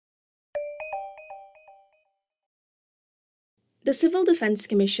The Civil Defense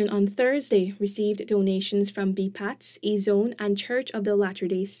Commission on Thursday received donations from BPATS, E-Zone, and Church of the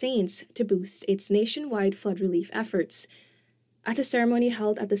Latter-day Saints to boost its nationwide flood relief efforts. At a ceremony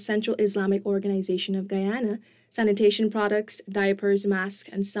held at the Central Islamic Organization of Guyana, sanitation products, diapers, masks,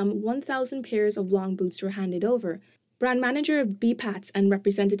 and some 1,000 pairs of long boots were handed over. Brand manager of BPATS and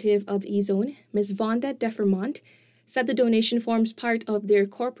representative of E-Zone, Ms. Vonda Defermont, said the donation forms part of their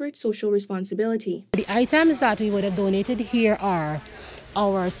corporate social responsibility. The items that we would have donated here are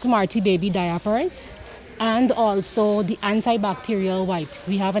our Smarty Baby diapers and also the antibacterial wipes.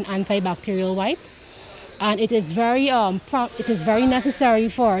 We have an antibacterial wipe, and it is very necessary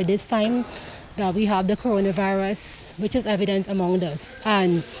for this time that we have the coronavirus, which is evident among us.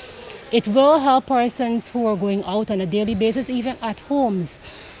 And it will help persons who are going out on a daily basis, even at homes,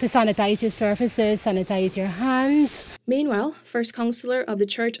 to sanitize your surfaces, sanitize your hands. Meanwhile, First Counselor of the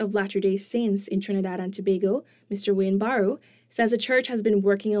Church of Latter-day Saints in Trinidad and Tobago, Mr. Wayne Barrow, says the church has been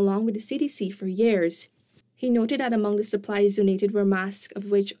working along with the CDC for years. He noted that among the supplies donated were masks,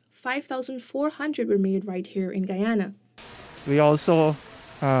 of which 5,400 were made right here in Guyana. We also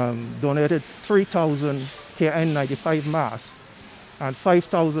donated 3,000 KN95 masks and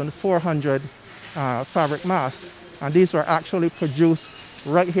 5,400 fabric masks. And these were actually produced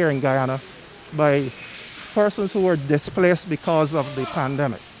right here in Guyana by persons who were displaced because of the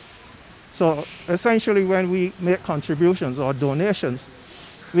pandemic. So essentially, when we make contributions or donations,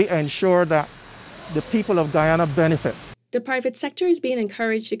 we ensure that the people of Guyana benefit. The private sector is being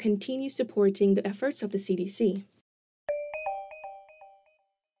encouraged to continue supporting the efforts of the CDC.